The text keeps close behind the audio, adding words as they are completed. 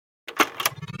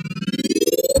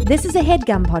This is a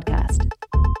HeadGum podcast.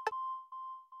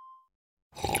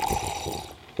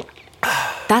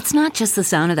 That's not just the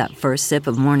sound of that first sip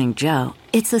of Morning Joe.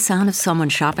 It's the sound of someone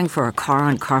shopping for a car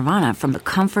on Carvana from the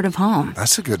comfort of home.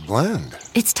 That's a good blend.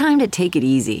 It's time to take it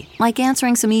easy, like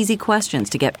answering some easy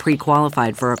questions to get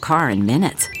pre-qualified for a car in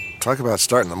minutes. Talk about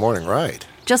starting the morning right.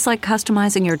 Just like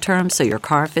customizing your terms so your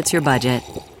car fits your budget.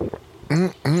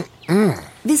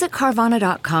 Visit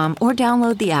Carvana.com or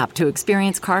download the app to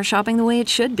experience car shopping the way it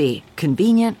should be.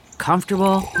 Convenient,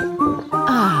 comfortable.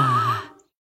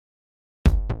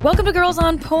 Welcome to Girls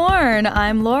on Porn.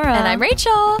 I'm Laura. And I'm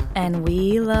Rachel. And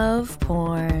we love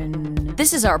porn.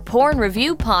 This is our porn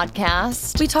review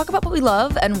podcast. We talk about what we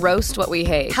love and roast what we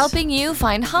hate. Helping you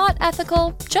find hot,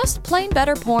 ethical, just plain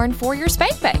better porn for your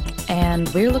spank bank. And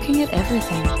we're looking at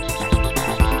everything.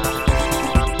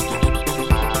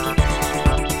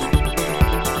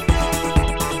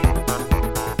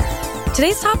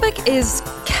 Today's topic is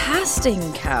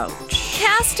casting couch.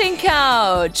 Casting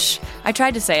couch. I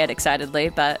tried to say it excitedly,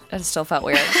 but it still felt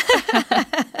weird.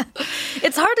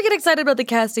 It's hard to get excited about the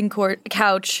casting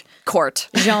couch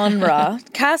genre.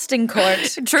 Casting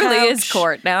court. It truly is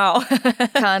court now.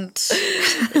 Cunt.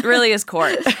 It really is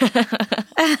court.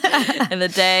 In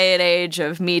the day and age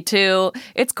of Me Too,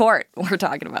 it's court we're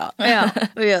talking about. Yeah,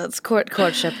 it's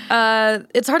courtship.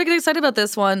 It's hard to get excited about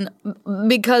this one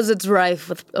because it's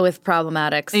rife with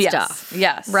problematic stuff.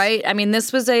 Yes. Right? I mean,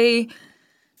 this was a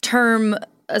term,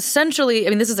 essentially,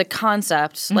 this is a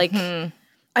concept. Like,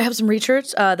 I have some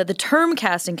research that the term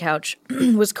casting couch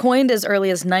was coined as early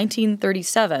as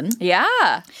 1937.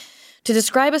 Yeah. To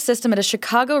describe a system at a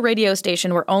Chicago radio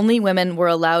station where only women were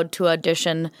allowed to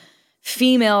audition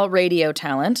female radio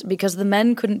talent because the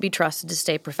men couldn't be trusted to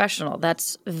stay professional.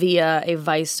 That's via a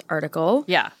Vice article.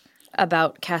 Yeah.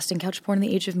 About casting couch porn in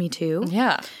the age of Me Too.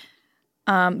 Yeah.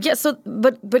 Wow,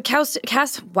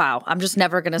 I'm just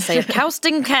never going to say it.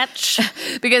 Casting couch.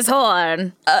 Because hold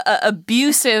on.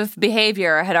 Abusive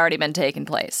behavior had already been taking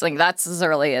place. Like, that's as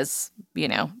early as, the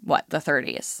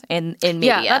 30s in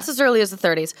media. Yeah, that's as early as the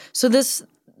 30s. So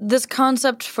this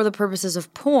concept for the purposes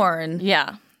of porn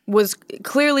was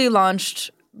clearly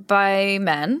launched by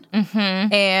men,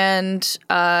 and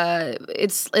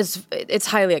it's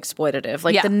highly exploitative.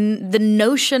 Like, the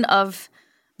notion of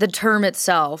the term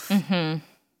itself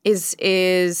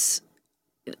is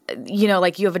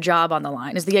like you have a job on the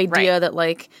line. Is the idea that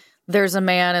like there's a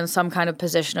man in some kind of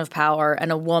position of power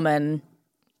and a woman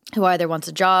who either wants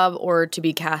a job or to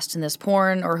be cast in this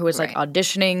porn or who is like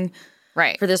auditioning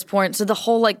for this porn. So the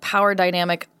whole like power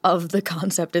dynamic of the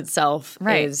concept itself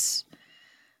is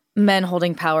men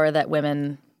holding power that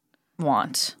women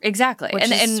want. Exactly.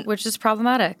 Which is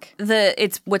problematic.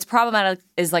 What's problematic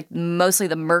is like mostly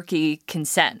the murky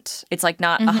consent. It's like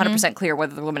not 100% clear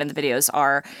whether the women in the videos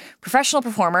are professional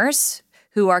performers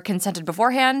who are consented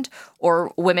beforehand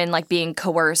or women like being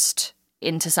coerced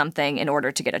into something in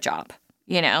order to get a job,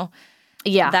 Yeah.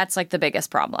 That's like the biggest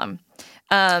problem.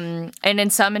 And in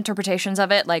some interpretations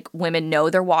of it, like women know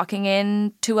they're walking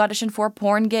in to audition for a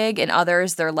porn gig, and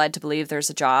others they're led to believe there's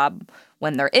a job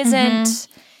when there isn't.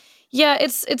 Yeah,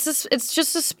 it's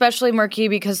just especially murky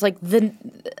because like the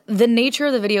nature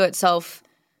of the video itself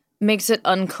makes it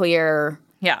unclear.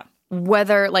 Yeah.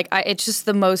 Whether like it's just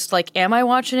the most like, am I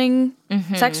watching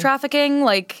sex trafficking?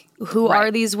 Like, who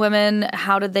are these women?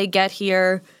 How did they get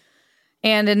here?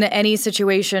 And in any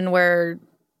situation where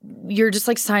you're just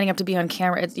like signing up to be on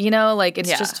camera, it's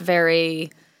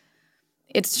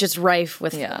just rife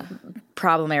with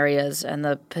problem areas and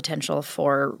the potential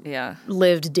for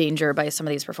lived danger by some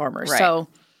of these performers. Right. So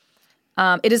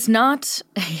it is not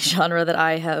a genre that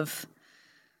I have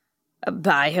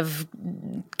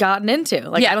gotten into.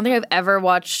 Like, I don't think I've ever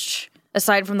watched,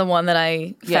 aside from the one that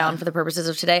I found for the purposes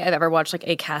of today, I've ever watched like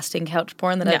a casting couch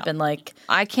porn that I've been like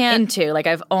I can't into. Like,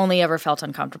 I've only ever felt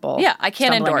uncomfortable. Yeah, I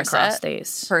can't endorse across it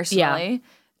these. personally,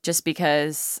 just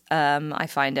because I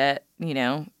find it,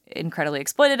 incredibly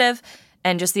exploitative,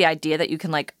 and just the idea that you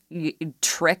can like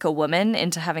trick a woman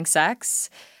into having sex.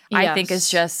 I think is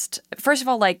just, first of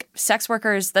all, like sex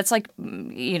workers, that's like,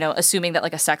 assuming that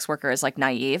like a sex worker is like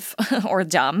naive or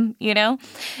dumb, And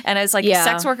it's like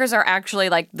sex workers are actually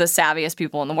like the savviest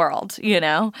people in the world,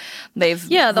 They've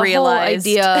realized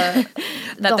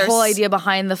the whole idea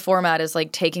behind the format is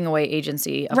like taking away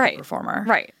agency of the performer.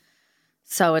 Right.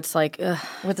 So it's like,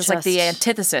 with this like the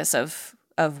antithesis of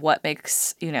what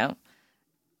makes,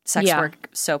 sex work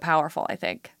so powerful, I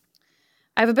think.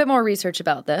 I have a bit more research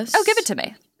about this. Oh, give it to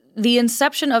me. The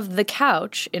inception of the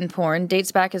couch in porn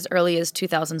dates back as early as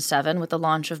 2007 with the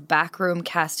launch of Backroom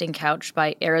Casting Couch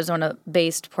by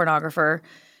Arizona-based pornographer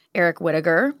Eric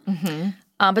Whittiger.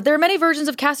 But there are many versions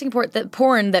of casting porn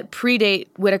that predate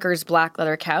Whitaker's Black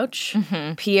Leather Couch.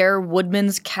 Pierre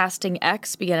Woodman's Casting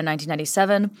X began in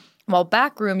 1997, while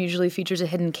Backroom usually features a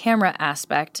hidden camera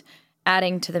aspect,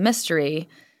 adding to the mystery.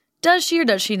 Does she or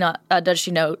does she not? Does she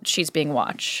know she's being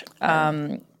watched?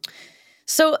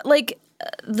 So, like,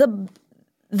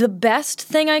 the best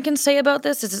thing I can say about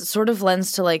this is it sort of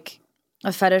lends to, like,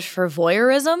 a fetish for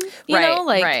voyeurism. You know,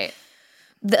 like,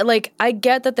 like, I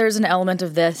get that there's an element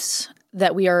of this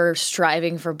that we are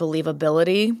striving for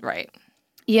believability. Right.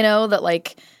 You know, that,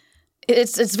 like,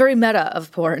 it's very meta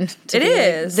of porn. It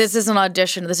is. Like, this is an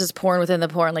audition. This is porn within the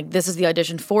porn. Like, this is the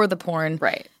audition for the porn.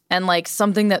 Right. And, like,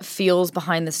 something that feels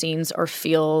behind the scenes or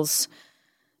feels,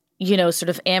 you know, sort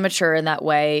of amateur in that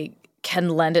way can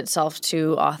lend itself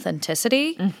to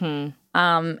authenticity.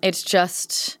 It's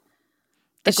just...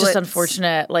 It's just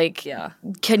unfortunate. Like,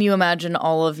 can you imagine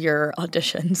all of your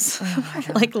auditions,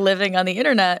 like living on the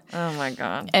internet? Oh my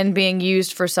God. And being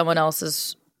used for someone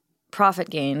else's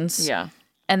profit gains. Yeah.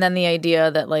 And then the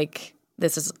idea that, like,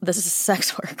 this is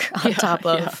sex work on top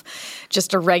of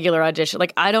just a regular audition.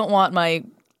 Like, I don't want my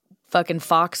fucking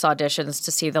Fox auditions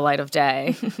to see the light of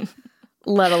day,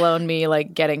 let alone me,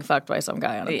 like, getting fucked by some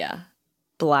guy on a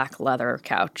black leather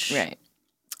couch. Right.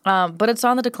 But it's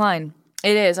on the decline.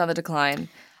 It is on the decline.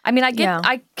 I mean,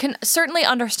 I can certainly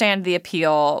understand the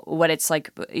appeal when it's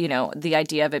like, you know, the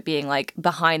idea of it being like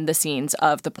behind the scenes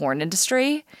of the porn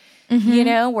industry, you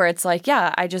know, where it's like,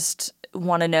 yeah, I just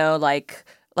want to know, like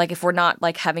if we're not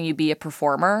like having you be a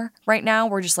performer right now,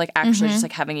 we're just like actually just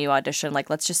like having you audition. Like,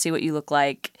 let's just see what you look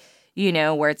like, you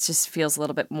know, where it just feels a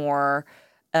little bit more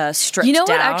stripped down. You know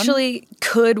what actually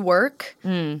could work?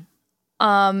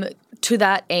 To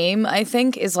that aim, I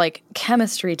think, is like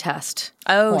chemistry test.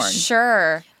 Oh, porn.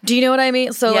 sure. Do you know what I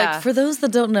mean? So, Yeah. like, for those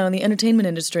that don't know, in the entertainment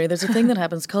industry, there's a thing that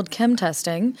happens called chem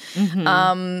testing,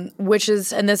 which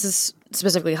is, and this is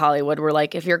specifically Hollywood, where,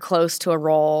 like, if you're close to a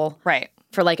role Right.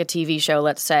 for, like, a TV show,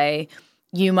 let's say,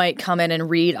 you might come in and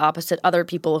read opposite other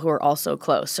people who are also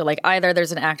close. So, like, either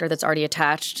there's an actor that's already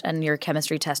attached and you're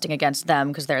chemistry testing against them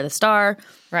because they're the star.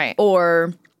 Right.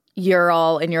 Or you're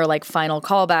all in your, like, final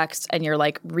callbacks and you're,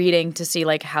 like, reading to see,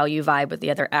 like, how you vibe with the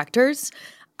other actors.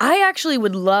 I actually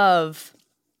would love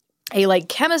a, like,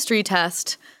 chemistry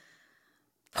test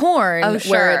porn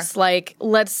where it's, like,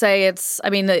 let's say it's, I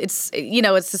mean, it's, you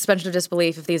know, it's suspension of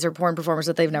disbelief if these are porn performers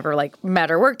that they've never, like,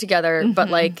 met or worked together. But,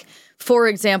 like, for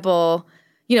example,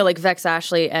 you know, like Vex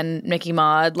Ashley and Mickey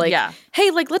Maud, like,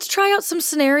 hey, like, let's try out some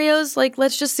scenarios. Like,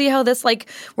 let's just see how this, like,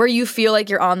 where you feel like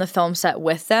you're on the film set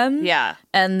with them. Yeah.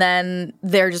 And then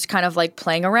they're just kind of, like,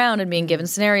 playing around and being given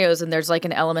scenarios. And there's, like,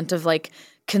 an element of, like,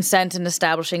 consent and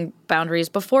establishing boundaries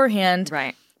beforehand.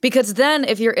 Right. Because then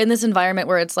if you're in this environment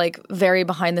where it's, like, very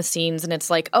behind the scenes and it's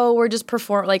like, oh, we're just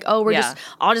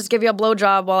I'll just give you a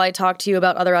blowjob while I talk to you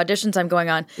about other auditions I'm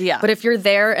going on. Yeah. But if you're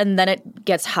there and then it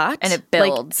gets hot. And it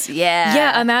builds. Like, yeah.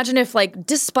 Yeah, imagine if, like,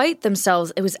 despite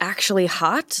themselves, it was actually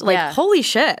hot. Like, holy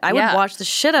shit. I would watch the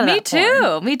shit out of that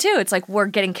porn. Me too. It's like we're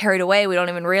getting carried away. We don't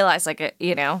even realize, like, it,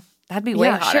 you know, that'd be way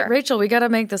hotter. Shit, Rachel, we got to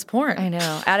make this porn. I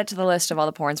know. Add it to the list of all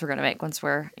the porns we're going to make once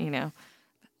we're, you know,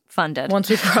 funded. Once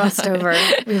we've crossed over.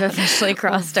 We've officially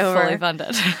crossed over. Fully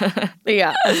funded.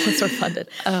 Yeah, once we're funded.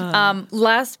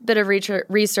 Last bit of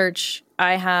research,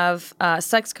 I have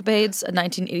Sexcapades, a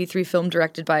 1983 film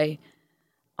directed by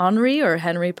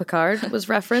Henry Picard was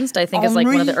referenced, I think, as like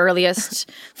one of the earliest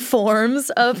forms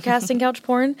of casting couch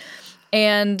porn.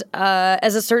 And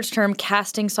as a search term,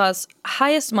 casting saw its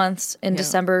highest months in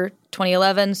December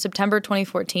 2011, September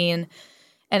 2014,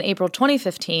 and April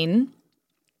 2015.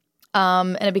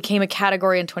 And it became a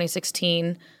category in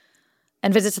 2016.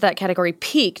 And visits to that category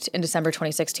peaked in December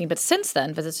 2016. But since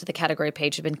then, visits to the category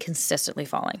page have been consistently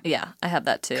falling. Yeah, I have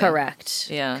that too. Correct.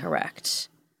 Yeah. Correct.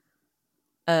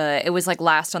 It was like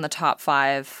last on the top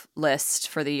 5 list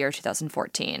for the year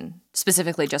 2014,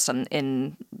 specifically just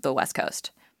in the West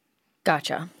Coast.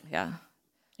 Gotcha. Yeah.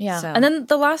 Yeah. So. And then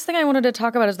the last thing I wanted to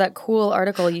talk about is that cool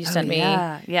article you sent me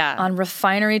on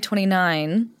Refinery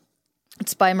 29.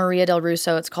 It's by Maria Del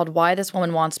Russo. It's called Why This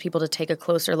Woman Wants People to Take a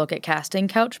Closer Look at Casting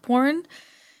Couch Porn.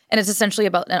 And it's essentially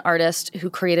about an artist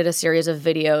who created a series of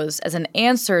videos as an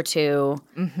answer to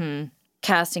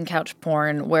casting couch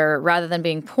porn, where rather than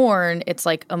being porn, it's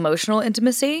like emotional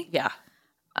intimacy. Yeah.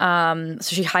 So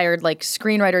she hired like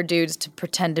screenwriter dudes to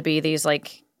pretend to be these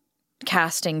like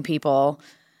casting people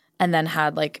and then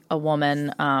had like a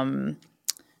woman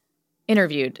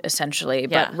interviewed essentially,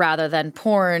 but rather than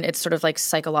porn, it's sort of like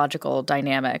psychological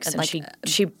dynamics. And like,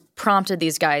 she prompted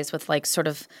these guys with like sort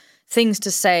of things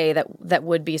to say that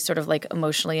would be sort of like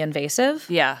emotionally invasive.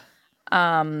 Yeah.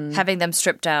 Having them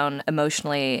stripped down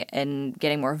emotionally and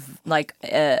getting more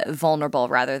vulnerable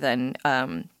rather than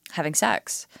having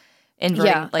sex.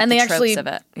 Inverting like and the they tropes actually, of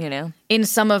it, you know? In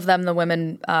some of them, the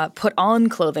women put on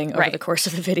clothing over the course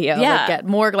of the video. Yeah. Like get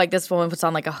more like this woman puts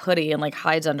on like a hoodie and like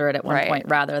hides under it at one point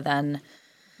rather than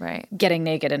getting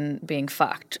naked and being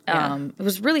fucked. It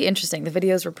was really interesting. The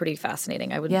videos were pretty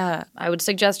fascinating. I would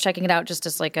suggest checking it out just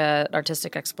as like a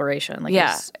artistic exploration. Like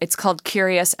it's called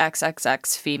Curious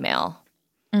XXX Female.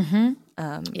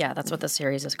 Yeah, that's what the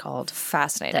series is called.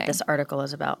 Fascinating. That this article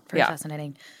is about. Very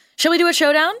fascinating. Shall we do a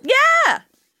showdown? Yeah!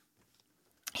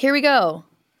 Here we go.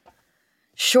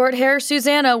 Short hair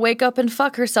Susanna wake up and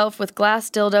fuck herself with glass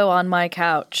dildo on my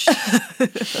couch. I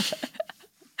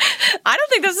don't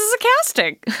think this is a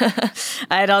casting.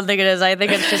 I don't think it is. I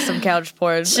think it's just some couch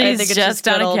porn. I think it's just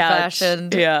on good a couch.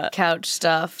 old-fashioned couch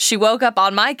stuff. She woke up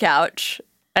on my couch,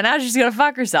 and now she's gonna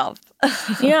fuck herself.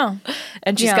 Yeah.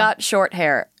 And she's got short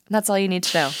hair. That's all you need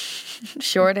to know.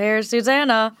 Short hair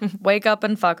Susanna wake up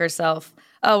and fuck herself.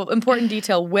 Oh, important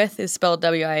detail, with is spelled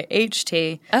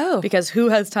W-I-H-T. Oh. Because who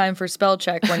has time for spell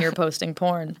check when you're posting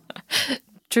porn?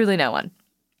 Truly no one.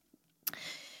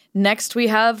 Next we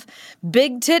have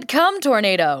Big Tit Cum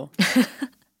Tornado.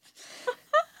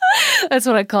 That's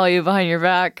what I call you behind your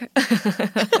back.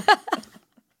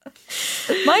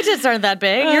 My tits aren't that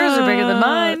big. Yours are bigger than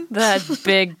mine. That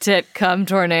big tit cum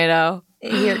tornado.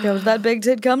 Here comes that Big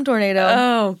Tit Cum Tornado.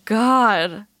 Oh,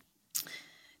 God.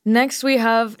 Next we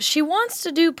have she wants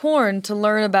to do porn to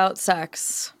learn about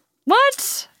sex.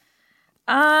 What?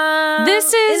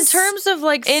 This is in terms of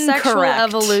like sexual incorrect.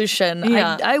 evolution.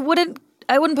 Yeah. I wouldn't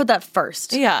put that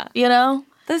first. Yeah. You know?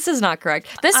 This is not correct.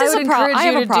 This I is would a problem. encourage I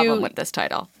have you a to problem do- with this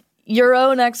title. Your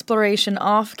own exploration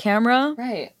off camera.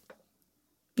 Right.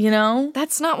 You know?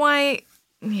 That's not why,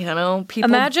 people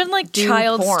Imagine like do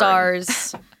child porn.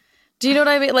 stars. Do you know what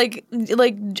I mean?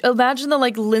 Like imagine the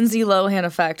like Lindsay Lohan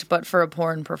effect, but for a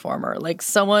porn performer. Like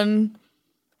someone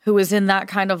who was in that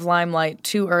kind of limelight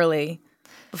too early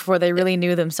before they really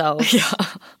knew themselves. Yeah.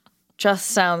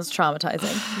 Just sounds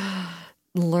traumatizing.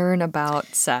 Learn about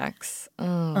sex.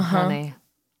 Oh, honey.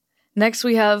 Next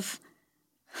we have,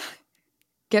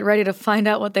 get ready to find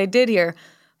out what they did here.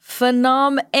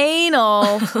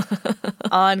 Phenomenal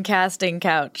on casting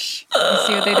couch. You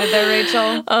see what they did there,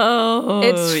 Rachel? Oh,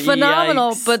 It's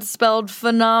phenomenal, yikes. but spelled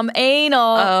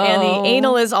phenomenal. And the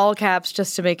anal is all caps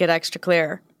just to make it extra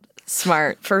clear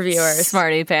Smart. for viewers.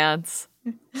 Smarty pants.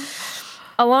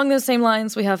 Along those same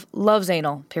lines, we have loves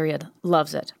anal, period.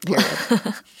 Loves it, period.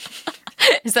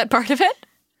 Is that part of it?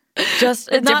 Just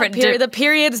different not period. di- The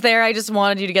period's there. I just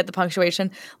wanted you to get the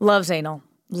punctuation. Loves anal.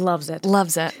 Loves it.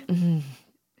 Loves it.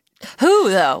 Who,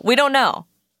 though? We don't know.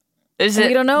 Is it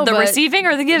We don't know, the but receiving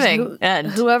or the giving end?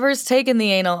 Whoever's taken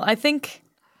the anal, I think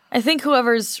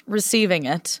whoever's receiving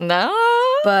it. No.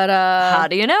 But How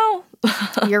do you know?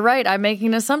 you're right. I'm making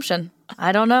an assumption.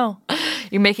 I don't know.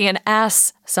 You're making an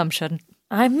ass assumption.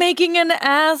 I'm making an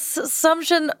ass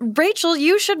assumption. Rachel,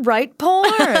 you should write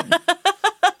porn.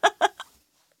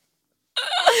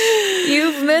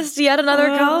 You've missed yet another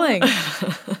calling.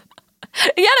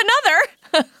 Yet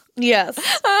another. Yes.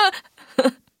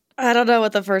 I don't know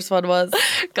what the first one was.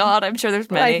 God, I'm sure there's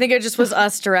many. I think it just was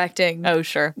us directing. Oh,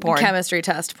 sure. Porn. Chemistry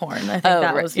test porn. I think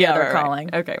that right. was the other right. calling.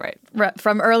 Okay, right.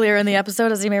 From earlier in the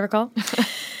episode, as you may recall.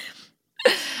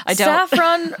 I don't.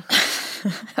 Saffron.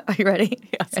 Are you ready?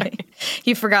 Ready?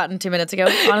 You've forgotten 2 minutes ago.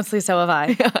 Honestly, so have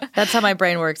I. That's how my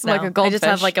brain works now. Like a goldfish. I just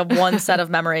have like a one set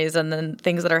of memories, and then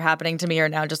things that are happening to me are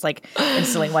now just like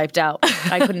instantly wiped out.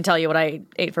 I couldn't tell you what I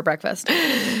ate for breakfast.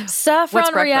 Saffron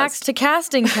breakfast? reacts to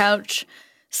casting couch.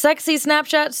 Sexy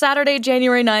Snapchat Saturday,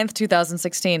 January 9th,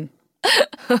 2016.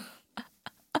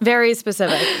 Very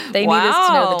specific. They need us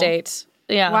to know the Wow. date.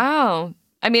 Yeah. Wow.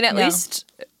 I mean, at least,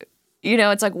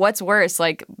 it's like, what's worse,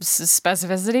 like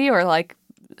specificity or like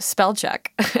spell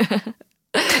check?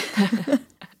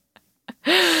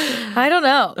 I don't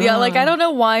know. Yeah, like I don't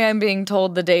know why I'm being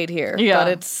told the date here. Yeah.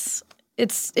 But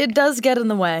it does get in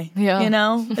the way. Yeah. You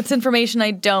know? It's information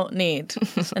I don't need.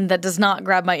 And that does not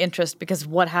grab my interest because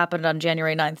what happened on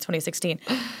January 9th, 2016.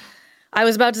 I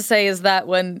was about to say, is that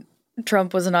when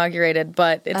Trump was inaugurated,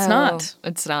 but it's not.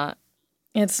 It's not.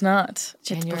 It's not.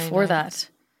 January it's before 9th. that.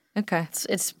 Okay.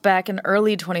 It's back in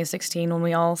early 2016 when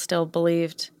we all still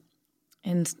believed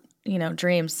in,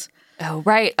 dreams. Oh,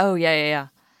 right. Oh, yeah.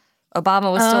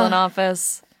 Obama was still in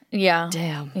office. Yeah.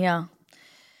 Damn. Yeah.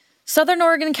 Southern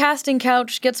Oregon casting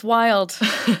couch gets wild.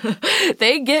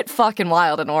 They get fucking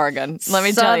wild in Oregon. Let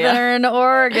me tell you. Southern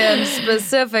Oregon They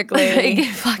specifically.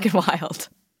 get fucking wild.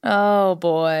 Oh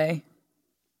boy.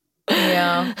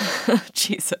 Yeah.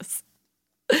 Jesus.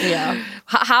 Yeah.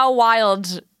 How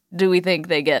wild do we think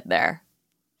they get there?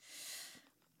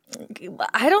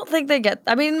 I don't think they get.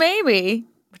 I mean, maybe.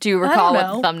 Do you recall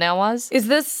what the thumbnail was? Is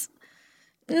this?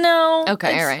 No.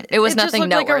 Okay, all right. It was nothing just looked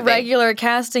noteworthy. like a regular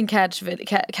casting couch.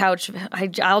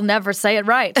 I'll never say it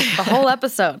right. The whole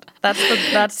episode. That's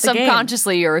the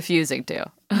Subconsciously, you're refusing to.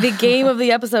 The game of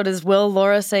the episode is, will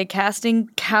Laura say casting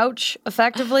couch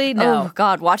effectively? No. Oh,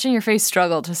 God. Watching your face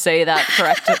struggle to say that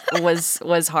correct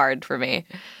was hard for me.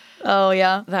 Oh,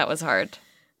 yeah? That was hard.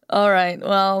 All right.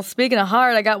 Well, speaking of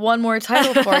hard, I got one more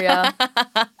title for you.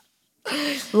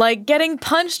 Like getting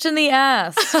punched in the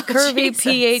ass. Curvy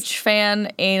PH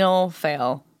fan anal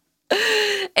fail.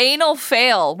 Anal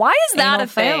fail. Why is that Anal a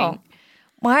thing? fail.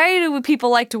 Why do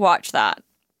people like to watch that?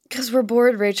 Because we're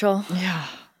bored, Rachel. Yeah.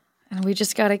 And we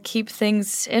just got to keep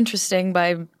things interesting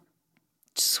by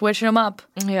switching them up.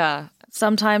 Yeah.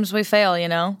 Sometimes we fail, you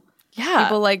know? Yeah.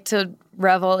 People like to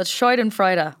revel. It's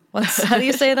Schadenfreude. How do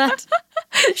you say that?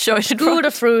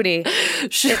 Schadenfreude. Fruity.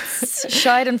 It's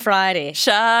Schadenfreude.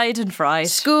 Schadenfreude.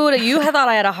 Scooter, you thought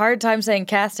I had a hard time saying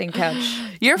casting couch.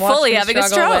 You're Watch fully me having a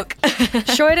struggle stroke.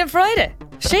 Schadenfreude.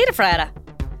 Schadenfreude.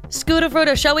 Scooter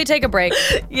Fruta, shall we take a break?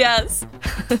 Yes.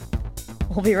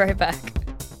 We'll be right back.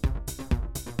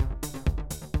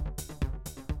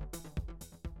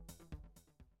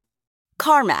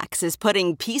 CarMax is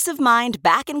putting peace of mind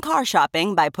back in car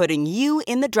shopping by putting you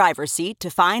in the driver's seat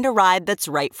to find a ride that's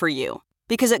right for you.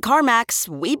 Because at CarMax,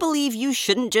 we believe you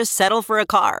shouldn't just settle for a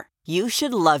car. You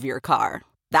should love your car.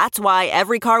 That's why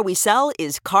every car we sell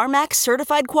is CarMax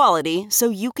certified quality, so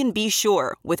you can be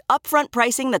sure with upfront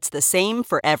pricing that's the same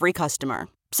for every customer.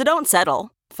 So don't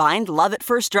settle. Find love at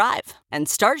first drive and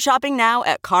start shopping now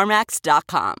at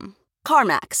CarMax.com.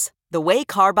 CarMax, the way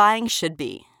car buying should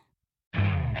be.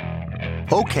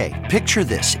 Okay, picture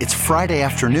this. It's Friday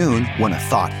afternoon when a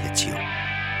thought hits you.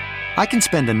 I can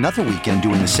spend another weekend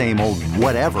doing the same old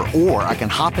whatever, or I can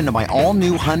hop into my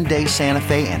all-new Hyundai Santa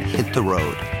Fe and hit the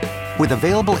road. With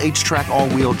available H-Track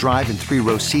all-wheel drive and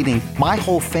 3-row seating, my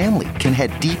whole family can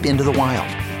head deep into the wild.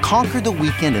 Conquer the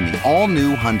weekend in the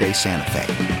all-new Hyundai Santa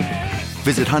Fe.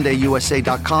 Visit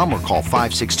HyundaiUSA.com or call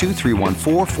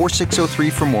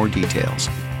 562-314-4603 for more details.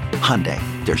 Hyundai,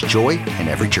 there's joy in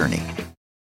every journey.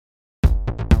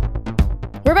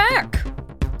 We're back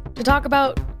to talk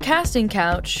about casting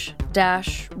couch -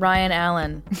 Ryan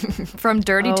Allen. From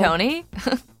Dirty Tony?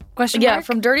 Question Yeah, mark?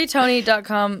 from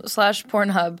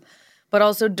dirtytony.com/Pornhub, but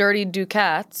also Dirty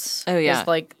Ducats. Oh, yeah. Is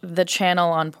like the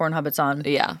channel on Pornhub it's on.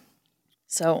 Yeah.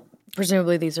 So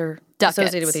presumably these are Ducats.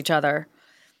 associated with each other.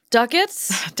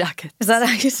 Ducats? Ducats. Is that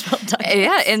how you spell ducats?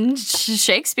 Yeah, in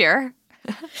Shakespeare.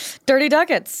 Dirty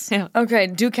Ducats. Yeah. Okay,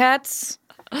 Ducats,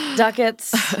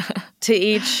 Ducats, to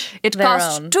each It their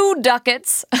costs own. 2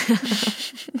 ducats.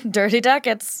 Dirty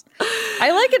Ducats.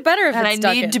 I like it better if And it's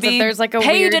I need Ducats. to be if there's like a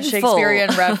paid weird in full. Shakespearean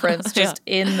reference just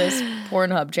in this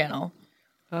Pornhub channel.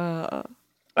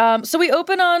 So we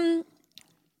open on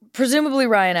presumably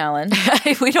Ryan Allen.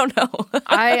 We don't know.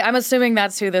 I'm assuming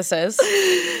that's who this is.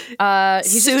 He's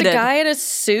just Suited. a guy in a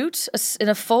suit, in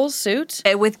a full suit.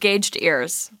 With gauged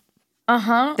ears.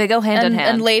 Uh-huh. They go hand in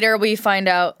hand. And later we find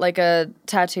out like a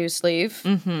tattoo sleeve.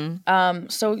 Mm-hmm.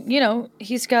 So, you know,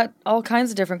 he's got all kinds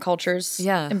of different cultures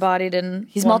embodied in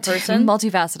He's one person.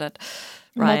 multifaceted.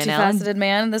 Ryan Allen. Multifaceted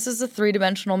man. This is a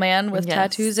 3-dimensional man with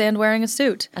tattoos and wearing a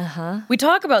suit. Uh-huh. We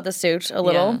talk about the suit a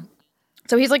little. Yeah.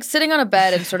 So he's like sitting on a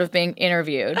bed and sort of being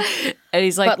interviewed. And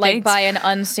he's like, but like thanks. by an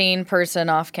unseen person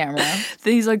off camera.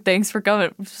 He's like, thanks for coming,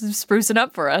 sprucing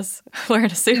up for us,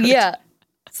 wearing a suit. Yeah.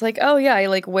 It's like, oh yeah, I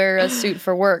like wear a suit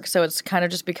for work, so it's kind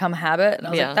of just become habit. And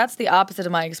I was like, that's the opposite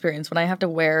of my experience when I have to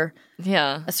wear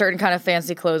a certain kind of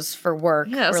fancy clothes for work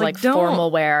or like formal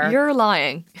wear. You're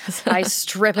lying. I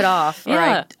strip it off, or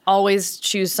I always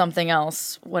choose something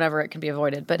else whenever it can be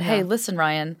avoided. But hey, listen,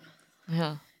 Ryan.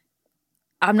 Yeah.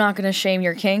 I'm not going to shame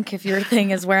your kink. If your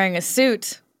thing is wearing a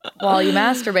suit while you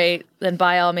masturbate, then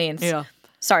by all means. Yeah.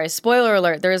 Sorry, spoiler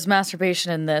alert. There is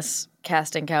masturbation in this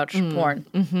casting couch porn.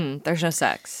 Mm-hmm. There's no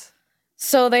sex.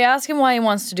 So they ask him why he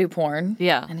wants to do porn.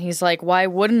 Yeah. And he's like, why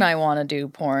wouldn't I want to do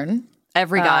porn?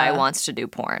 Every guy wants to do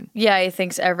porn. Yeah, he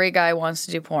thinks every guy wants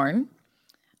to do porn.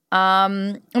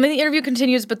 And then the interview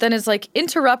continues, but then it's like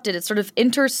interrupted. It's sort of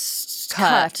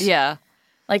intercut. Yeah.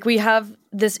 Like we have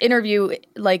this interview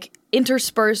like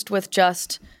interspersed with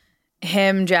just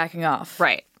him jacking off.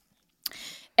 Right.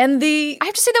 And I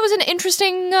have to say that was an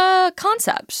interesting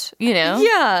concept, you know?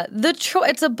 Yeah,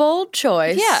 it's a bold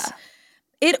choice. Yeah.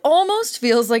 It almost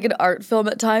feels like an art film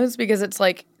at times because it's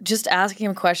like just asking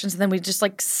him questions and then we just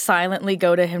like silently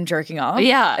go to him jerking off.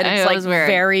 Yeah, And it's it like was weird.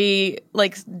 very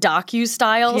like docu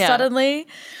style suddenly.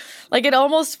 Like it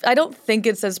almost, I don't think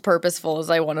it's as purposeful as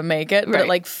I want to make it, but it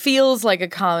like feels like a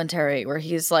commentary where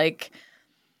he's like,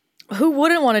 who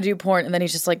wouldn't want to do porn? And then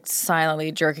he's just like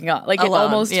silently jerking off. Like Alone, it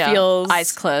almost feels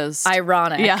eyes closed,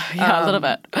 ironic. Yeah, a little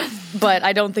bit. But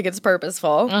I don't think it's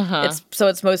purposeful.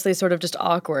 It's mostly sort of just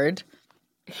awkward.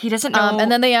 He doesn't know.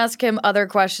 And then they ask him other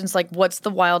questions like, what's the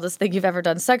wildest thing you've ever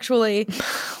done sexually?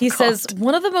 He says,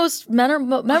 one of the most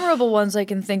memorable ones I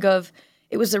can think of,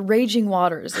 it was at Raging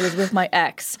Waters. It was with my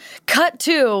ex. Cut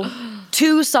to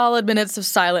 2 solid minutes of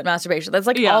silent masturbation. That's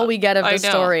like all we get of the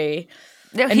story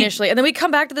initially. And then we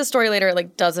come back to the story later. It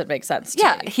like doesn't make sense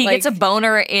to me. He gets a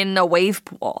boner in a wave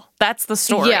pool. That's the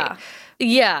story.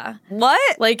 Yeah.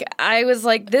 What? Like, I was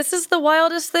like, this is the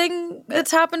wildest thing that's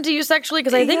happened to you sexually?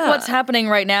 Because I think what's happening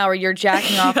right now, where you're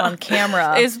jacking off on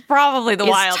camera, is probably the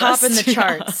wildest. Top in the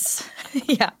charts.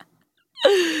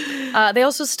 They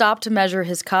also stopped to measure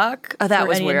his cock. Oh, that for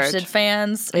was any weird. Interested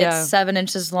fans. It's 7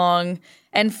 inches long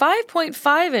and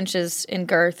 5.5 inches in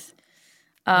girth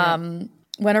when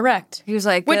erect. He was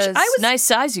like, nice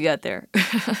size you got there.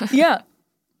 Yeah.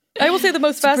 I will say the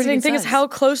most fascinating thing is how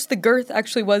close the girth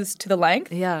actually was to the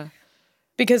length. Yeah.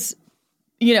 Because,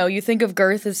 you think of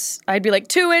girth as, I'd be like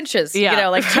 2 inches.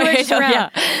 Like 2 inches around. Yeah.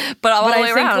 But all the way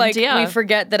around, I think we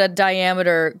forget that a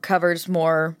diameter covers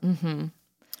more than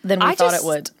we thought it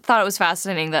would. I thought it was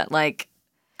fascinating that, like...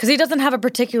 Because he doesn't have a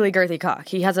particularly girthy cock.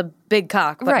 He has a big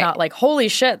cock, but not like, holy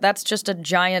shit, that's just a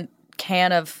giant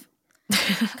can of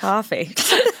coffee.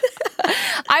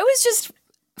 I was just...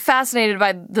 fascinated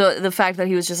by the fact that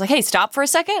he was just like, hey, stop for a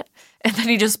second, and then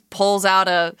he just pulls out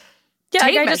a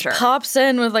tape measure, just pops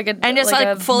in with like a and just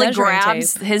like fully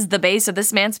grabs tape. the base of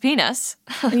this man's penis,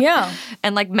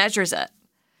 and like measures it.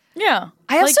 Yeah,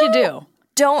 I also you do.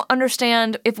 Don't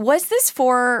understand if is this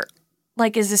for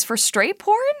straight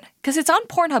porn? Because it's on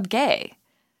Pornhub Gay.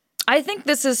 I think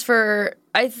this is for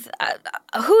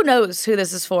who knows who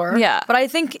this is for. Yeah, but I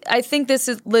think this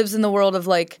lives in the world of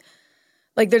like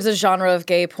there's a genre of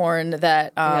gay porn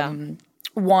that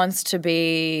wants to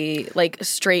be like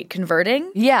straight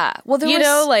converting. Yeah. Well,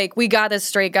 we got this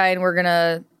straight guy and we're going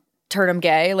to turn him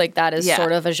gay. Like that is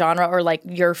sort of a genre, or like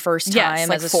your first time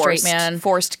as a straight man.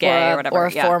 Forced gay or whatever. Or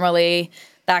formally,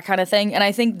 that kind of thing. And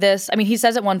I think he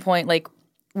says at one point, like,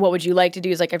 what would you like to do?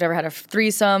 He's like, I've never had a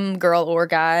threesome, girl or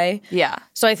guy. Yeah.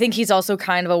 So I think he's also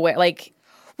kind of aware, like,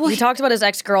 he talked about his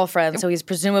ex-girlfriend, so he's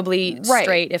presumably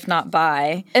straight, if not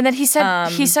bi. And then he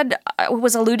said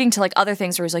was alluding to like other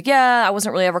things where he's like, yeah, I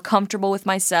wasn't really ever comfortable with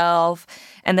myself,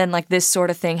 and then like this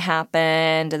sort of thing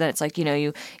happened, and then it's like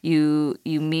you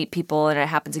meet people and it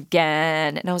happens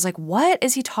again, and I was like, what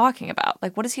is he talking about?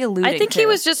 Like, what is he alluding to? I think he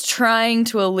was just trying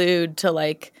to allude to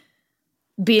like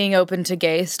being open to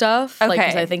gay stuff. Okay,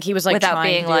 because I think he was like without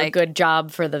trying being to do a good job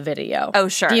for the video. Oh,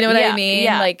 sure. Do you know what I mean?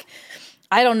 Yeah. Like,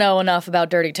 I don't know enough about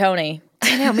Dirty Tony.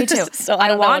 I know, me too. So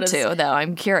I want to, though.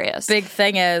 I'm curious. Big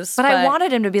thing is. But I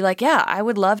wanted him to be like, yeah, I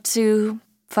would love to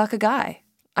fuck a guy.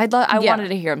 I wanted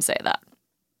to hear him say that.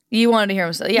 You wanted to hear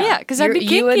him say that? Yeah. Yeah, because that'd be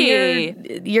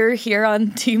kinky. You're here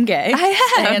on Team Gay.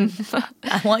 I am. And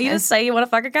I want you to say you want to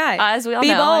fuck a guy. As we all be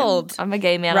know. bold. I'm a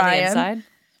gay man on the inside.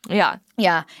 Yeah.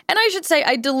 Yeah. And I should say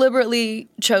I deliberately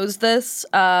chose this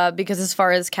because as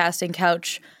far as casting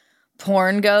couch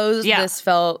porn goes, this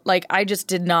felt like I just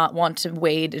did not want to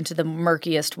wade into the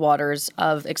murkiest waters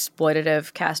of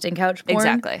exploitative casting couch porn.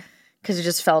 Exactly. Because it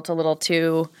just felt a little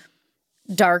too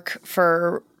dark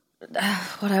for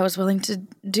what I was willing to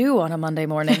do on a Monday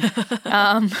morning.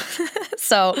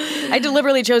 So I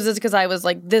deliberately chose this because I was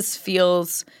like, this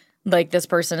feels like this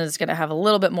person is going to have a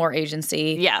little bit more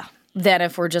agency than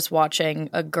if we're just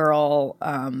watching a girl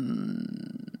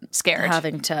scared.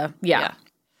 Having to,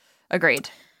 Agreed.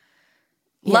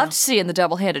 Loved seeing the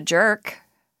double-handed jerk.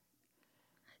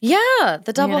 Yeah,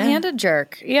 the double-handed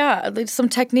jerk. Yeah, some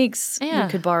techniques you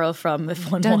could borrow from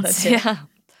if one wanted to. Yeah,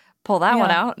 pull that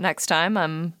one out next time.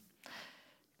 I'm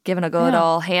giving a good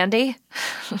old handy.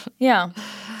 Yeah.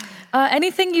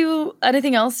 Anything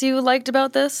else you liked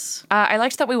about this? I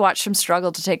liked that we watched him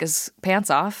struggle to take his pants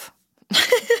off.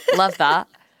 Love that.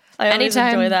 I always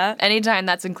enjoy that. Anytime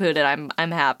that's included,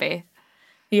 I'm happy.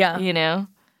 Yeah. You know?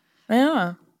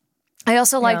 Yeah. I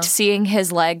also liked seeing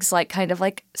his legs like kind of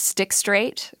like stick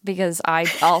straight because I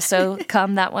also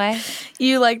come that way.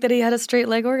 You like that he had a straight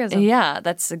leg orgasm? Yeah,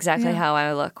 that's exactly how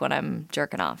I look when I'm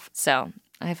jerking off. So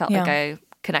I felt like I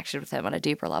connected with him on a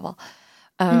deeper level.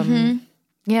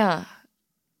 Yeah.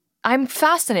 I'm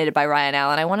fascinated by Ryan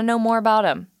Allen. I want to know more about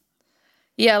him.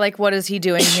 Yeah, like what is he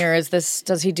doing here?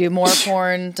 Does he do more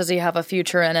porn? Does he have a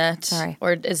future in it? Sorry.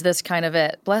 Or is this kind of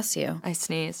it? Bless you. I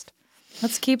sneezed.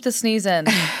 Let's keep the sneeze in.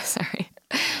 Sorry.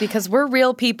 because we're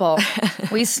real people.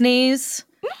 We sneeze.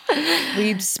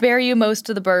 We spare you most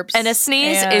of the burps. And a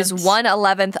sneeze is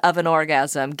 1/11th of an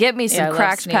orgasm. Get me some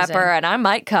cracked pepper and I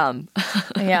might come.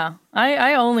 Yeah.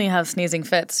 I only have sneezing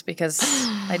fits because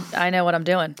I know what I'm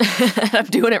doing. I'm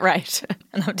doing it right.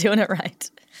 And I'm doing it right.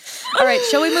 All right,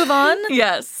 shall we move on?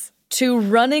 Yes. To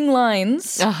Running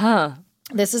Lines. Uh-huh.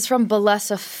 This is from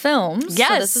Bellesa Films. Yes.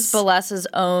 So this is Belesa's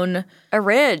own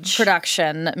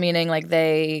production, meaning like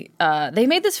they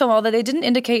made this film, although they didn't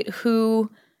indicate who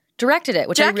directed it,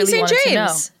 which I really wanted to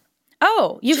know.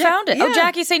 Oh, you found it. Yeah. Oh,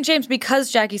 Jackie St. James,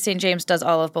 because Jackie St. James does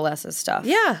all of Belesa's stuff.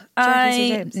 Yeah, Jackie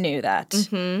St. James. Knew that.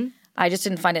 Mm-hmm. I just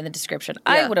didn't find it in the description.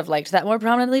 Yeah. I would have liked that more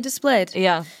prominently displayed.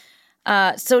 Yeah.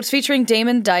 So it's featuring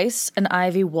Damon Dice and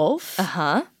Ivy Wolf.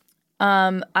 Uh-huh.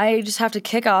 I just have to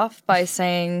kick off by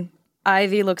saying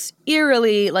Ivy looks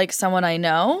eerily like someone I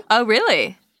know. Oh,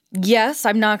 really? Yes,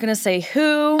 I'm not going to say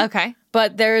who. Okay.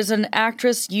 But there's an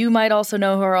actress you might also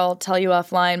know who I'll tell you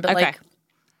offline, but like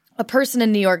a person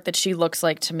in New York that she looks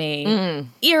like to me.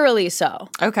 Eerily so.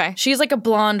 Okay. She's like a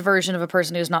blonde version of a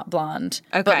person who's not blonde.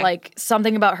 Okay. But like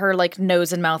something about her like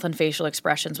nose and mouth and facial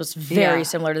expressions was very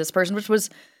similar to this person, which was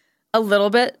a little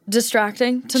bit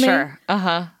distracting to me. Sure.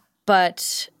 Uh-huh.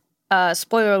 But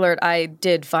spoiler alert, I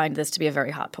did find this to be a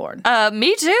very hot porn.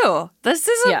 Me too. This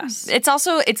is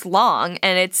it's long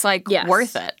and it's like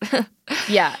worth it.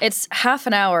 Yeah, it's half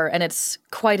an hour and it's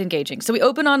quite engaging. So we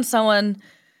open on someone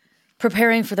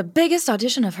preparing for the biggest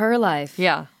audition of her life.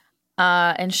 Yeah.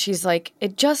 And she's like,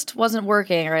 it just wasn't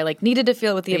working, or I like needed to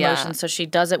feel with the emotion, so she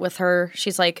does it with her.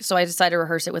 She's like, so I decided to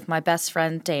rehearse it with my best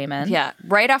friend Damon. Yeah.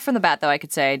 Right off from the bat, though, I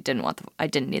could say I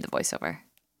didn't need the voiceover.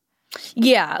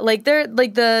 Yeah, like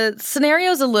the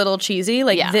scenario's a little cheesy.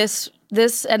 Like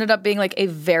this ended up being like a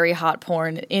very hot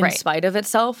porn in spite of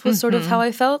itself was sort of how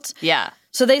I felt. Yeah.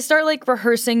 So they start like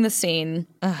rehearsing the scene.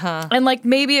 Uh-huh. And like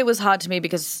maybe it was hot to me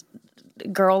because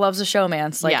girl loves a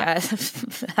showmance. Like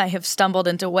I have stumbled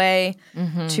into way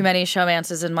too many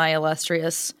showmances in my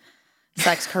illustrious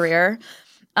sex career.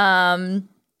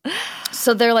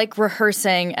 So they're like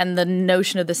rehearsing and the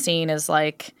notion of the scene is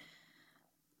like,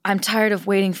 I'm tired of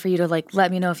waiting for you to like let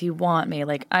me know if you want me.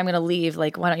 Like I'm gonna leave.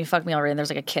 Like why don't you fuck me already? And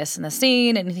there's like a kiss in the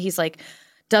scene, and he's like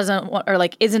doesn't want or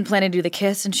like isn't planning to do the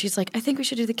kiss, and she's like I think we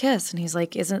should do the kiss, and he's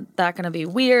like isn't that gonna be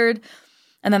weird?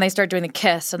 And then they start doing the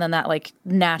kiss, and then that like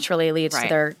naturally leads to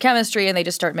their chemistry, and they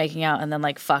just start making out, and then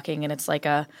like fucking, and it's like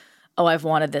a I've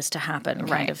wanted this to happen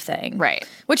kind of thing, right?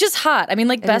 Which is hot. I mean,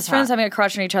 like best friends having a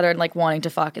crush on each other and like wanting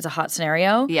to fuck is a hot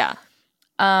scenario. Yeah.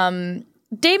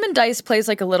 Damon Dice plays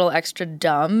like a little extra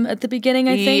dumb at the beginning,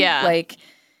 I think. Yeah. Like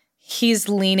he's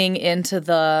leaning into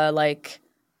the like,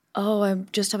 oh, I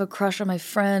just have a crush on my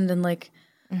friend and like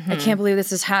I can't believe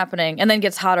this is happening. And then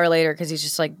gets hotter later because he's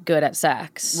just like good at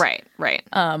sex. Right, right.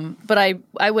 But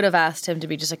I would have asked him to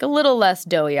be just like a little less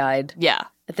doughy-eyed. Yeah,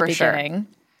 at the beginning.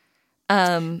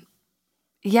 Sure.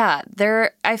 Yeah,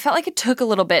 I felt like it took a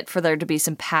little bit for there to be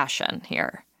some passion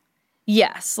here.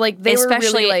 Yes, like they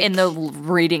especially were really, like, in the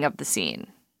reading of the scene.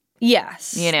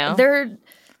 Yes, you know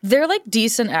they're like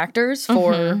decent actors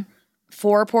for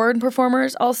porn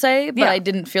performers, I'll say, but I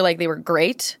didn't feel like they were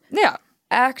great. Yeah,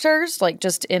 actors like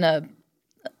just in a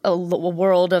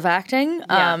world of acting.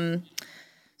 Yeah.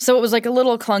 So it was like a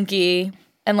little clunky,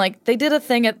 and like they did a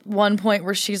thing at one point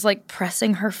where she's like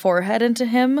pressing her forehead into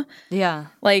him. Yeah,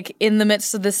 like in the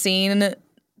midst of the scene.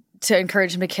 To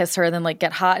encourage him to kiss her and then like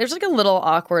get hot. It was like a little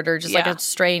awkward or just like a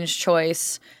strange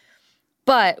choice.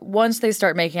 But once they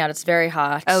start making out, it's very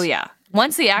hot. Oh yeah.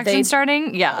 Once the action's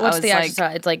starting, once the action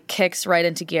starts, it's like kicks right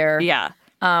into gear. Yeah.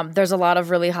 There's a lot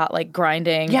of really hot like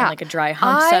grinding and like a dry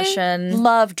hump session. I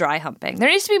love dry humping. There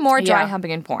needs to be more dry humping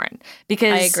in porn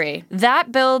because I agree.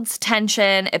 That builds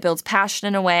tension. It builds passion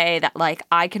in a way that like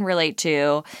I can relate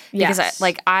to. Because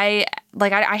I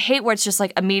hate where it's just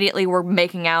like immediately we're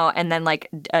making out and then like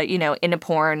in a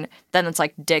porn then it's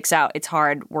like dicks out. It's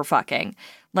hard. We're fucking.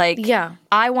 Like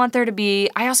I want there to be.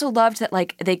 I also loved that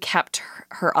like they kept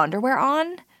her underwear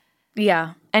on.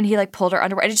 Yeah. And he like pulled her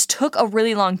underwear. It just took a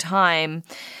really long time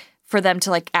for them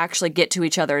to like actually get to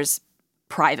each other's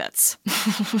privates.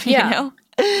 You know?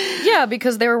 Yeah,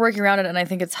 because they were working around it and I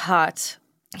think it's hot.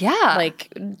 Yeah.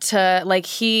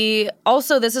 He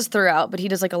also, this is throughout, but he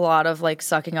does like a lot of like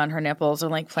sucking on her nipples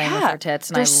and like playing with her tits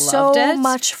and There's I loved it. There's so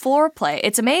much foreplay.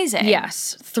 It's amazing.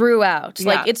 Yes, throughout. Yeah.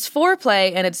 Like it's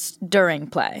foreplay and it's during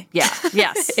play. Yeah,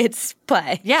 yes. It's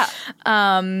play. Yeah.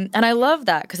 And I love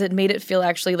that because it made it feel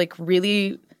actually like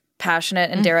really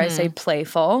passionate and dare I say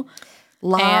playful.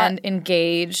 And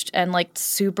engaged and like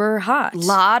super hot.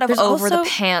 Lot of over the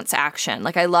pants action.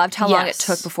 Like I loved how long it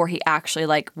took before he actually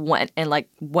like went and like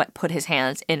put his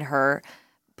hands in her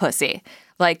pussy.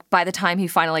 Like, by the time he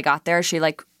finally got there, she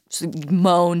like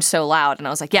moaned so loud, and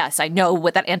I was like, yes, I know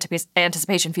what that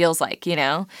anticipation feels like, you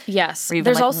know? Yes. Or even,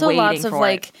 There's like, also waiting lots of for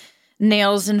like it.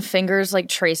 nails and fingers like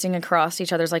tracing across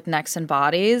each other's like necks and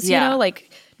bodies, Yeah. you know,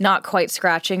 like not quite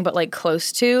scratching, but like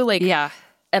close to, like, Yeah.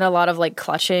 and a lot of like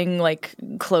clutching like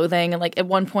clothing. And like at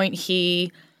one point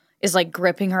he is like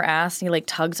gripping her ass and he like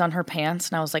tugs on her pants.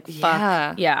 And I was like,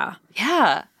 fuck. Yeah.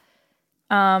 Yeah.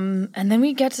 And then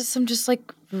we get to some just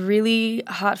like really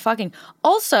hot fucking.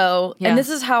 Also, and this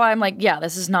is how I'm like, yeah,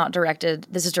 this is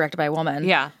directed by a woman.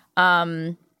 Yeah.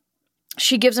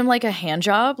 She gives him like a hand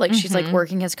job, like she's like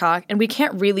working his cock, and we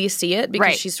can't really see it because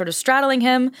Right. she's sort of straddling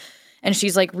him and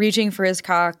she's like reaching for his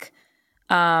cock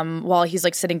while he's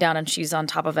like sitting down and she's on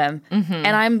top of him. And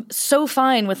I'm so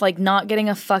fine with like not getting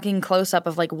a fucking close up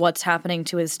of like what's happening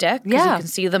to his dick because you can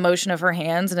see the motion of her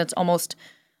hands and it's almost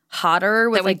hotter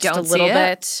with That we like just a don't see little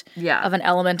it. bit of an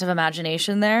element of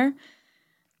imagination there.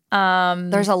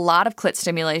 There's a lot of clit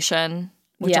stimulation,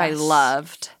 which I Yes.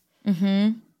 loved. He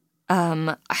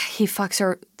fucks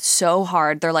her so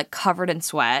hard. They're like covered in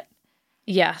sweat.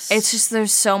 Yes. It's just,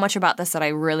 there's so much about this that I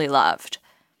really loved.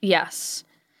 Yes.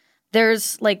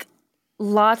 There's like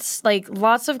lots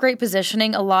of great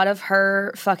positioning, a lot of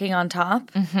her fucking on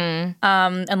top. And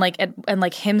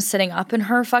like him sitting up and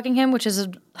her fucking him, which is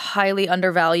a highly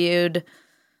undervalued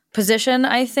position,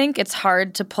 I think. It's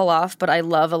hard to pull off, but I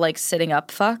love a like sitting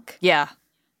up fuck. Yeah.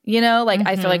 You know, like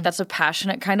I feel like that's a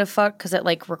passionate kind of fuck because it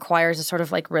like requires a sort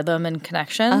of like rhythm and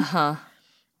connection.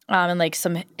 And like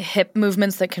some hip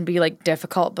movements that can be like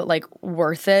difficult but like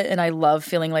worth it. And I love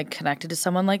feeling like connected to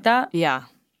someone like that. Yeah.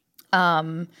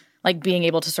 Like being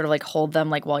able to sort of like hold them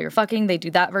like while you're fucking. They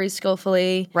do that very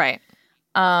skillfully. Right.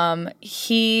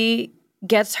 He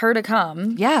gets her to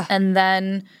come. Yeah. And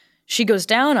then she goes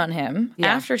down on him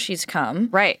Yeah. after she's come.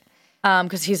 Right.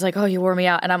 Because he's like, oh, you wore me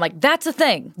out. And I'm like, that's a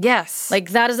thing. Yes. Like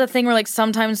that is a thing where like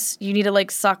sometimes you need to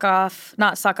like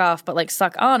not suck off, but like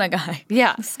suck on a guy.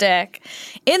 Yeah. Stick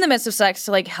in the midst of sex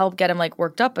to like help get him like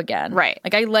worked up again. Right.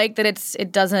 Like I like that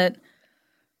it doesn't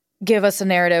give us a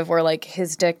narrative where like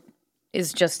his dick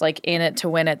is just like in it to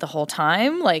win it the whole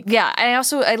time. Like Yeah, and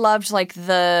I loved like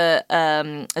the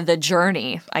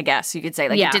journey, I guess you could say.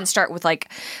 Like Yeah. it didn't start with like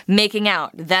making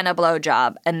out, then a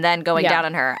blowjob, and then going Yeah. down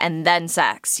on her, and then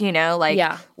sex. You know, like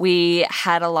Yeah. we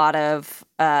had a lot of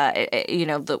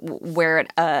where it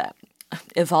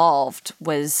evolved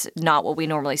was not what we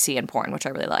normally see in porn, which I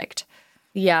really liked.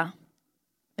 yeah.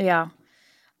 We get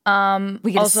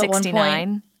Also a at one point-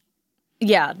 69.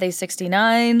 Yeah, they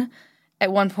 69.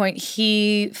 At one point,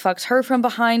 he fucks her from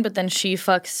behind, but then she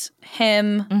fucks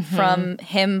him from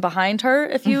him behind her,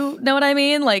 if you know what I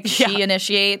mean. Like, she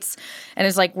initiates and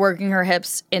is, like, working her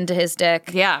hips into his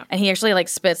dick. Yeah. And he actually, like,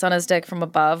 spits on his dick from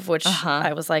above, which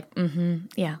I was like,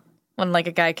 yeah. When, like,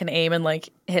 a guy can aim and, like,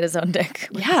 hit his own dick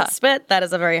with Yeah. a spit, that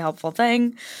is a very helpful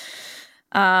thing.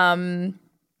 And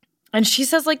she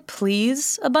says, like,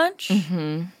 please a bunch,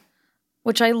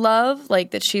 which I love,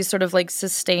 like, that she's sort of, like,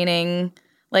 sustaining.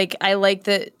 Like, I like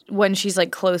that when she's,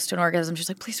 like, close to an orgasm, she's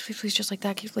like, please, please, please, just like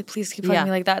that. Keep, like, please keep fucking me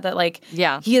like that. That, like,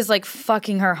 he is, like,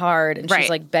 fucking her hard. And she's,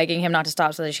 like, begging him not to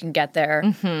stop so that she can get there,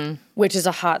 which is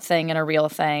a hot thing and a real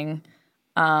thing.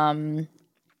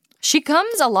 She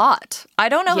comes a lot. I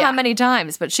don't know Yeah. how many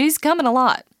times, but she's coming a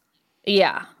lot.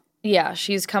 Yeah. Yeah,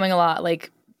 she's coming a lot.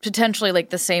 Like, potentially,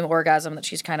 like, the same orgasm that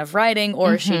she's kind of riding,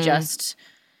 or she just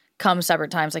comes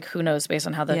separate times. Like, who knows based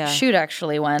on how the shoot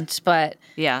actually went. But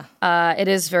Yeah. it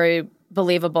is very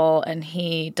believable, and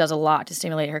he does a lot to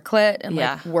stimulate her clit and,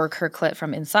 like, work her clit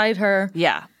from inside her.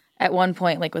 Yeah. At one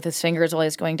point, like, with his fingers while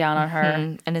he's going down on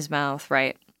her. In his mouth,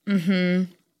 right.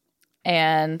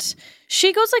 And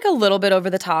she goes, like, a little bit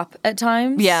over the top at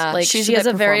times. Yeah, Like, she's she a has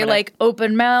bit a very, performative. like,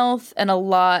 open mouth and a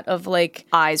lot of, like,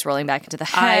 Eyes rolling back into the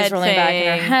head. eyes rolling back in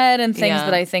her head and things Yeah.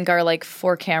 that I think are like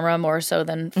for camera more so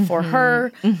than for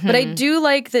her. But I do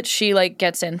like that she like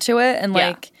gets into it and Yeah.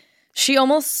 like she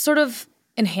almost sort of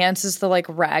enhances the like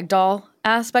ragdoll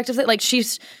aspect of it. Like she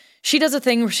does a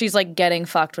thing where she's like getting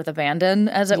fucked with abandon,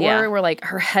 as it Yeah. were, where like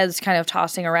her head's kind of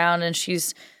tossing around and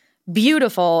she's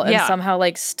beautiful and Yeah. somehow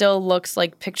like still looks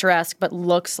like picturesque, but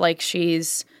looks like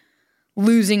she's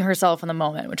losing herself in the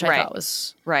moment, which I Right. thought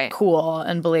was Right. cool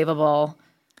and believable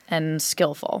and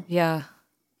skillful. Yeah.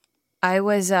 I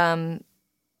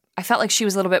felt like she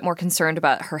was a little bit more concerned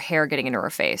about her hair getting into her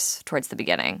face towards the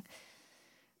beginning.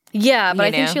 Yeah, but you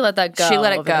I think know? she let that go. She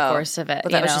let it over go. the course of it.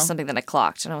 But that was just something that I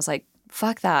clocked. And I was like,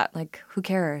 fuck that. Like, who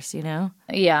cares, you know?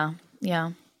 Yeah.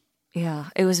 Yeah.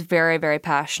 It was very, very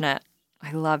passionate.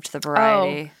 I loved the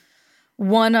variety.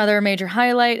 One other major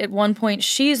highlight: at one point,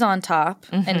 she's on top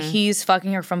and he's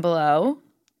fucking her from below,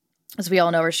 as we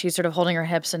all know her, she's sort of holding her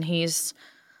hips and he's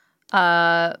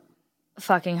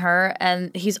fucking her.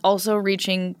 And he's also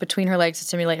reaching between her legs to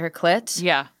stimulate her clit.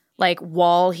 Yeah. Like,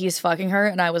 while he's fucking her.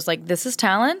 And I was like, this is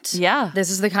talent. Yeah. This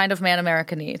is the kind of man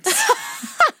America needs.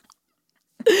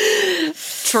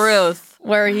 Truth.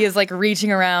 Where he is like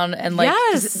reaching around and like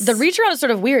Yes. the reach around is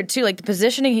sort of weird too. Like the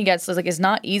positioning he gets is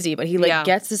not easy, but he like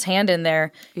gets his hand in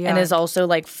there and is also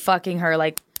like fucking her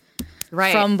like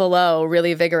from below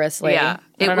really vigorously. Yeah.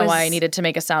 I don't know why I needed to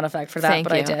make a sound effect for that,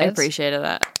 but I did. I appreciated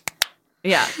that.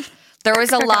 Yeah. There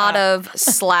was a lot of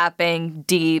slapping,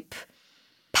 deep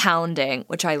pounding,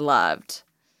 which I loved.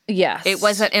 Yes. It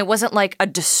wasn't like a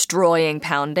destroying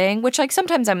pounding, which like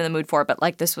sometimes I'm in the mood for, but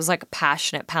like this was like a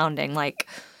passionate pounding, like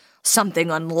something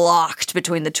unlocked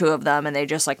between the two of them and they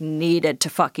just like needed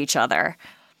to fuck each other.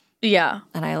 Yeah.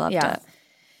 And I loved it.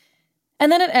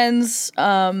 And then it ends,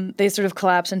 they sort of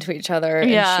collapse into each other and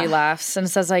she laughs and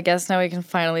says, I guess now we can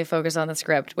finally focus on the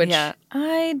script, which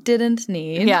I didn't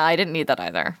need. Yeah, I didn't need that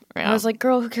either. Yeah. I was like,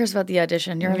 girl, who cares about the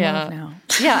audition? You're in love now.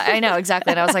 Yeah, I know,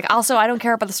 exactly. And I was like, also, I don't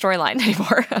care about the storyline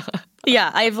anymore.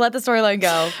 Yeah, I've let the storyline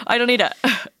go. I don't need it.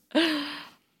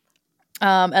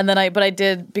 And then I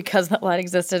did, because that line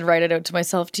existed, write it out to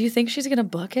myself. Do you think she's going to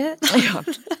book it?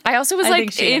 I also was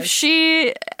like, if is.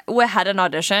 she had an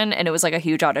audition and it was like a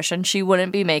huge audition, she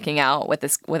wouldn't be making out with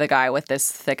a guy with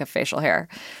this thick of facial hair.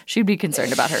 She'd be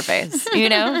concerned about her face, you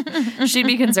know? She'd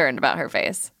be concerned about her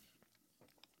face.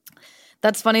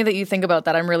 That's funny that you think about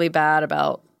that. I'm really bad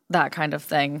about that kind of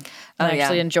thing. I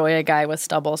actually enjoy a guy with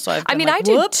stubble, so I've been I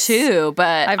do too,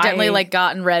 but I've definitely like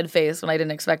gotten red face when I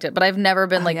didn't expect it. But I've never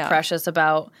been precious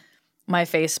about my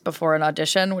face before an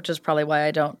audition, which is probably why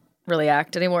I don't really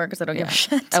act anymore because I don't give a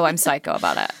shit. Oh, I'm psycho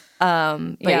about it.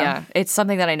 But yeah, it's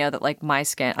something that I know that like my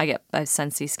skin, I have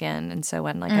sensy skin, and so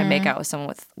when like I make out with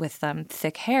someone with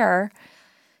thick hair,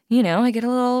 you know, I get a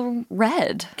little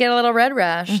red, get a little red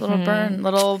rash, little burn,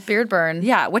 little beard burn.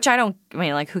 Yeah, which I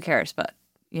mean, like, who cares? But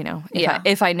you know,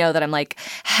 if I know that I'm like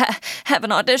have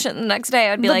an audition the next day,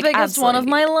 I'd be like, the biggest one of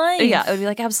my life. Yeah, I would be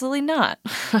like, absolutely not.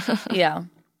 Yeah.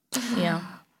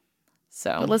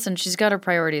 So, but listen, she's got her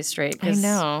priorities straight. I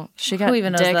know. She got who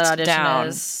even knows dicked that audition down.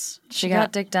 is? She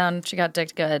got dicked down. She got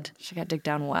dicked good. She got dicked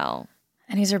down well.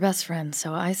 And he's her best friend,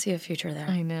 so I see a future there.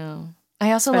 I know.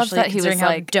 I also loved that he was how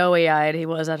like doughy-eyed he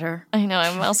was at her. I know. I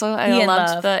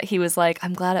loved that he was like,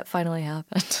 I'm glad it finally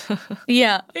happened.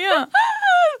 Yeah. It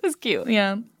was cute.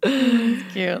 Yeah. It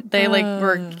was cute. They like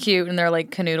were cute and they're like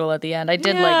canoodle at the end. I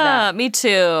did like that. Me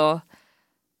too. I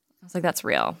was like, that's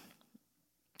real.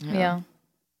 Yeah.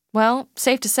 Well,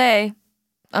 safe to say,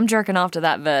 I'm jerking off to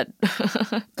that vid.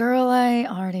 Girl, I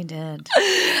already did.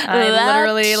 I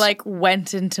literally like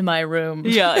went into my room.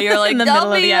 Yeah, you're like, in the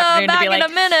middle of the afternoon back to be like,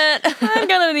 in a minute. I'm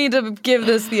gonna need to give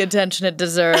this the attention it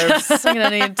deserves. I'm gonna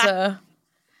need to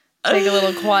take a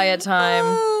little quiet time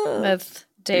with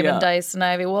Damon Dice and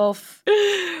Ivy Wolf.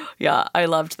 Yeah, I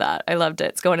loved that. I loved it.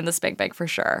 It's going in the spank bank for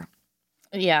sure.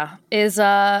 Yeah. Is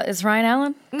Ryan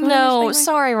Allen? No,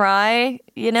 sorry, Rye.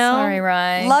 You know, sorry,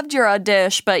 Rye. Loved your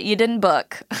audition, but you didn't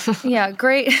book. Yeah,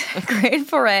 great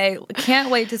foray. Can't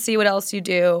wait to see what else you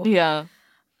do. Yeah.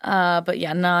 But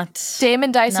yeah, not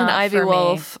Damon Dice and not Ivy for me.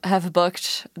 Wolf have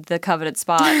booked the coveted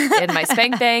spot in my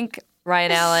spank bank.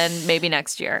 Ryan Allen, maybe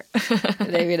next year.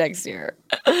 Maybe next year.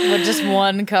 With just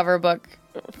one cover book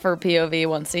for POV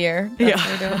once a year. That's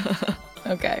what we're doing.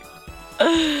 Okay.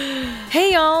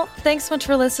 Hey y'all, thanks so much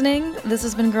for listening. This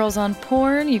has been Girls on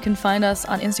Porn. You can find us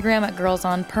on Instagram at Girls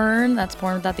on Pern, that's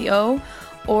porn without the O,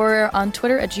 or on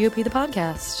Twitter at GOP the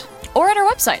podcast. Or at our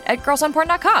website at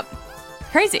girlsonporn.com.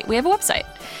 Crazy, we have a website.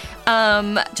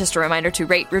 Just a reminder to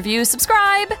rate, review,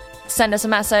 subscribe, send us a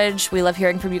message. We love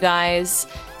hearing from you guys.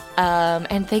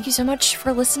 And thank you so much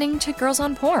for listening to Girls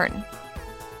on Porn.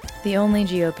 The only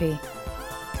GOP.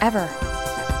 Ever.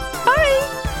 Bye!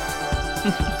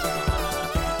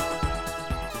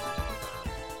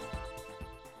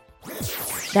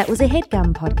 That was a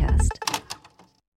HeadGum podcast.